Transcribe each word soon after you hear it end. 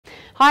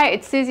Hi,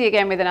 it's Suzy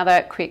again with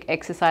another quick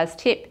exercise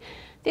tip.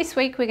 This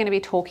week we're going to be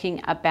talking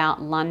about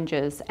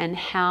lunges and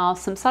how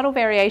some subtle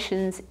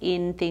variations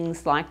in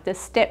things like the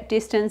step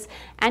distance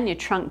and your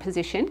trunk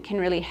position can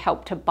really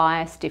help to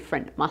bias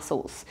different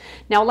muscles.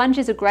 Now, lunge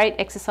is a great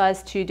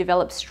exercise to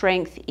develop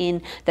strength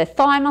in the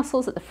thigh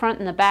muscles at the front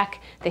and the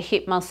back, the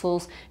hip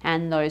muscles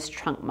and those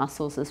trunk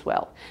muscles as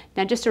well.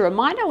 Now, just a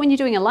reminder, when you're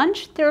doing a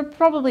lunge, there are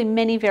probably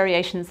many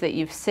variations that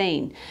you've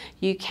seen.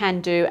 You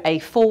can do a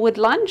forward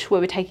lunge where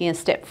we're taking a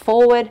step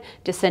forward,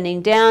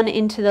 descending down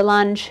into the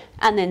lunge,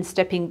 and then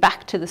stepping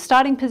back to the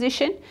starting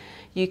position.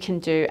 You can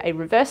do a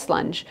reverse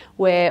lunge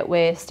where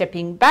we're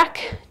stepping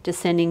back,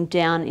 descending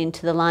down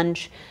into the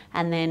lunge,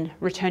 and then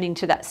returning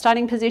to that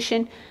starting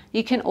position.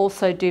 You can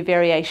also do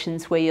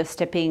variations where you're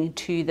stepping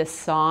to the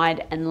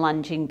side and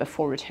lunging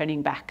before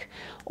returning back.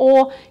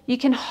 Or you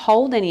can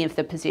hold any of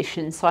the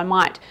positions. So I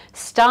might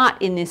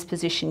start in this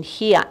position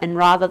here, and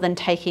rather than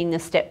taking the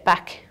step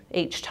back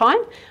each time,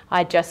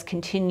 I just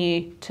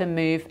continue to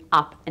move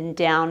up and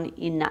down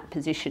in that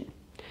position.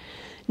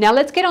 Now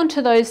let's get on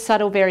to those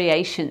subtle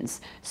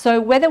variations.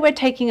 So whether we're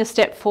taking a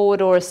step forward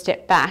or a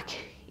step back,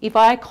 if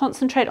I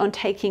concentrate on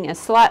taking a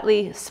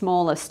slightly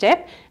smaller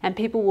step, and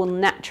people will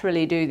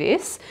naturally do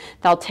this,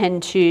 they'll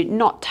tend to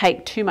not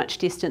take too much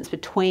distance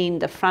between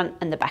the front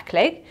and the back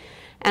leg.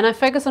 And I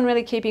focus on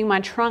really keeping my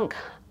trunk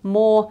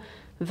more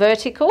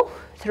vertical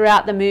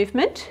throughout the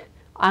movement.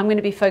 I'm going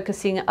to be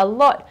focusing a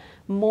lot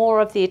more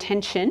of the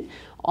attention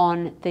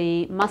on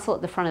the muscle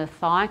at the front of the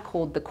thigh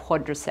called the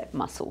quadricep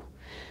muscle.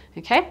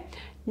 Okay?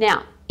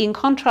 Now, in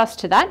contrast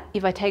to that,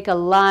 if I take a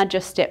larger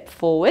step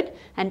forward,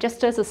 and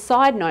just as a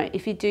side note,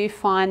 if you do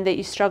find that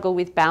you struggle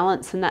with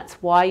balance and that's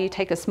why you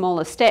take a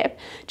smaller step,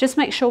 just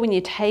make sure when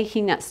you're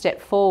taking that step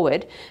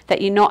forward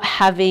that you're not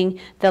having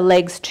the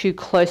legs too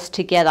close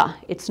together.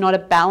 It's not a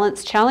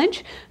balance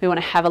challenge. We want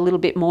to have a little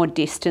bit more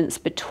distance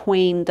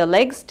between the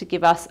legs to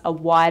give us a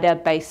wider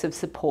base of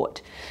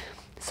support.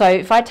 So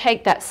if I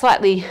take that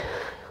slightly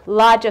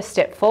larger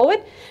step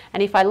forward,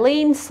 and if I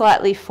lean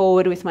slightly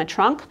forward with my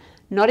trunk,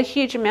 not a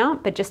huge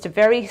amount, but just a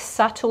very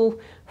subtle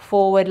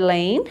forward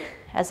lean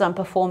as I'm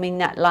performing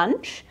that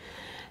lunge,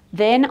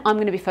 then I'm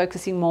going to be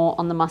focusing more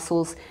on the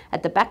muscles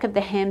at the back of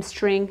the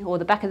hamstring or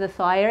the back of the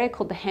thigh area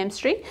called the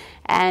hamstring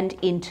and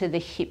into the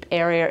hip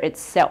area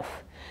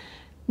itself.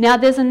 Now,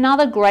 there's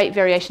another great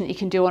variation that you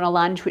can do on a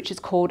lunge, which is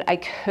called a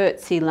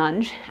curtsy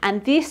lunge.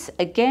 And this,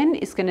 again,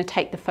 is going to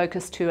take the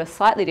focus to a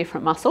slightly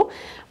different muscle,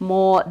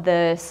 more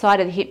the side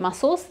of the hip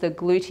muscles, the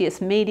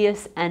gluteus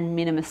medius and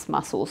minimus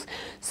muscles.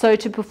 So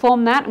to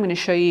perform that, I'm going to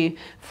show you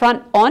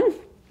front on.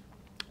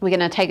 We're going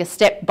to take a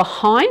step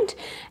behind,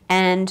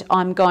 and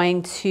I'm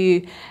going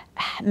to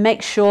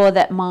make sure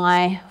that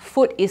my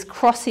foot is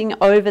crossing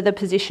over the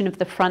position of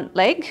the front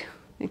leg.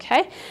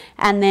 Okay,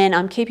 and then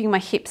I'm keeping my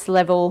hips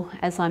level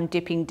as I'm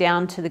dipping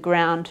down to the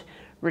ground,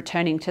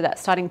 returning to that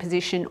starting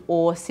position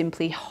or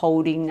simply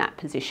holding that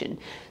position.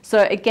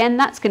 So again,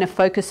 that's going to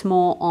focus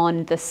more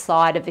on the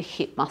side of the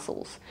hip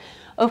muscles.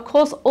 Of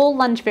course, all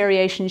lunge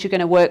variations, you're going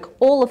to work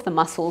all of the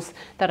muscles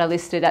that are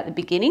listed at the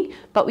beginning,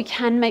 but we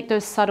can make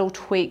those subtle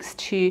tweaks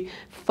to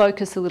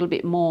focus a little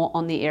bit more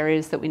on the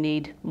areas that we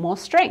need more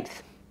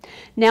strength.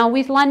 Now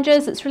with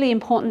lunges, it's really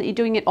important that you're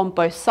doing it on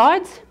both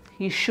sides.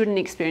 You shouldn't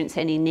experience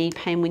any knee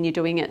pain when you're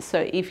doing it.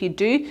 So if you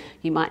do,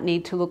 you might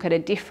need to look at a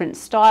different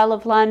style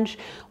of lunge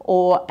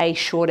or a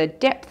shorter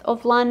depth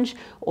of lunge,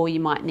 or you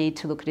might need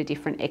to look at a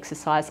different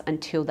exercise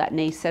until that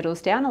knee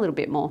settles down a little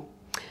bit more.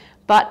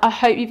 But I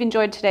hope you've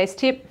enjoyed today's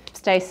tip.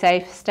 Stay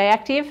safe, stay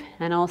active,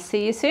 and I'll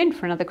see you soon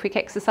for another quick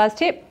exercise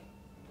tip.